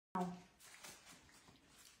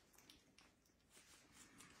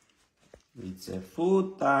It's a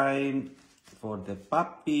food time for the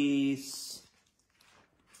puppies.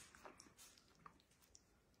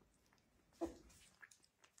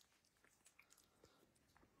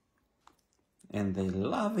 And they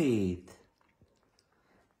love it.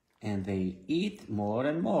 And they eat more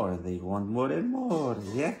and more. They want more and more,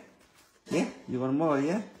 yeah? Yeah? You want more,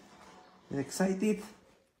 yeah? You excited?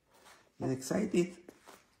 You excited?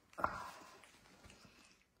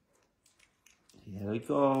 Here we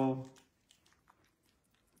go.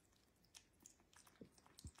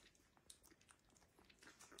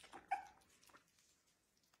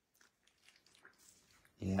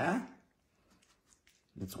 Yeah?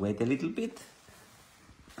 Let's wait a little bit.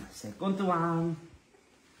 Second one.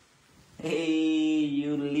 Hey,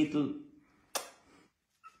 you little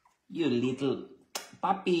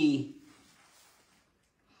puppy.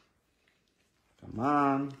 Come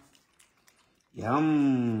on.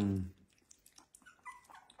 Yum.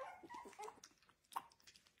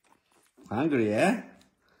 Hungry, eh?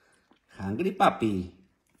 Hungry puppy.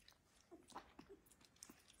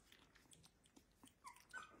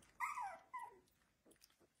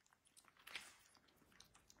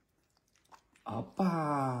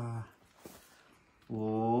 Oppa.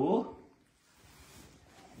 Oh.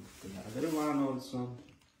 The other one also.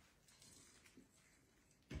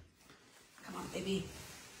 Come on, baby.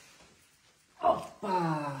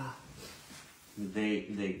 Oppa.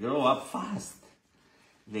 They grow up fast.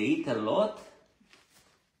 They eat a lot.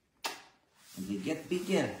 And they get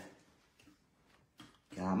bigger.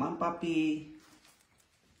 Come on, puppy.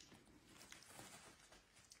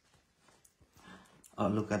 Oh,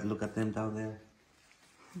 look at them down there.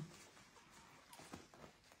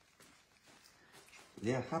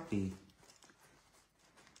 They are happy.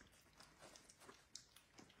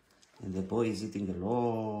 And the boy is eating a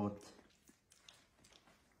lot.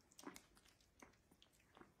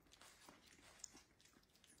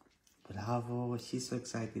 Bravo, she's so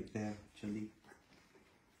excited there, actually.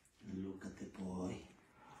 And look at the boy.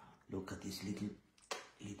 Look at this little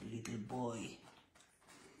boy.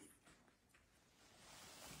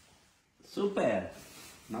 Super!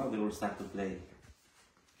 Now they will start to play.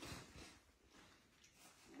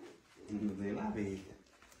 They love it.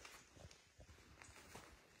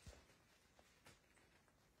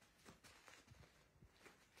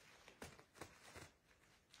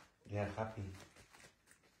 They are happy.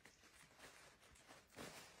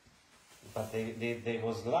 But they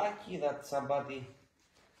was lucky that somebody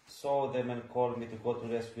saw them and called me to go to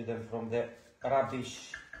rescue them from the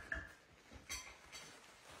rubbish.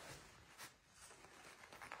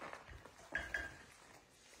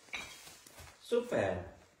 Super!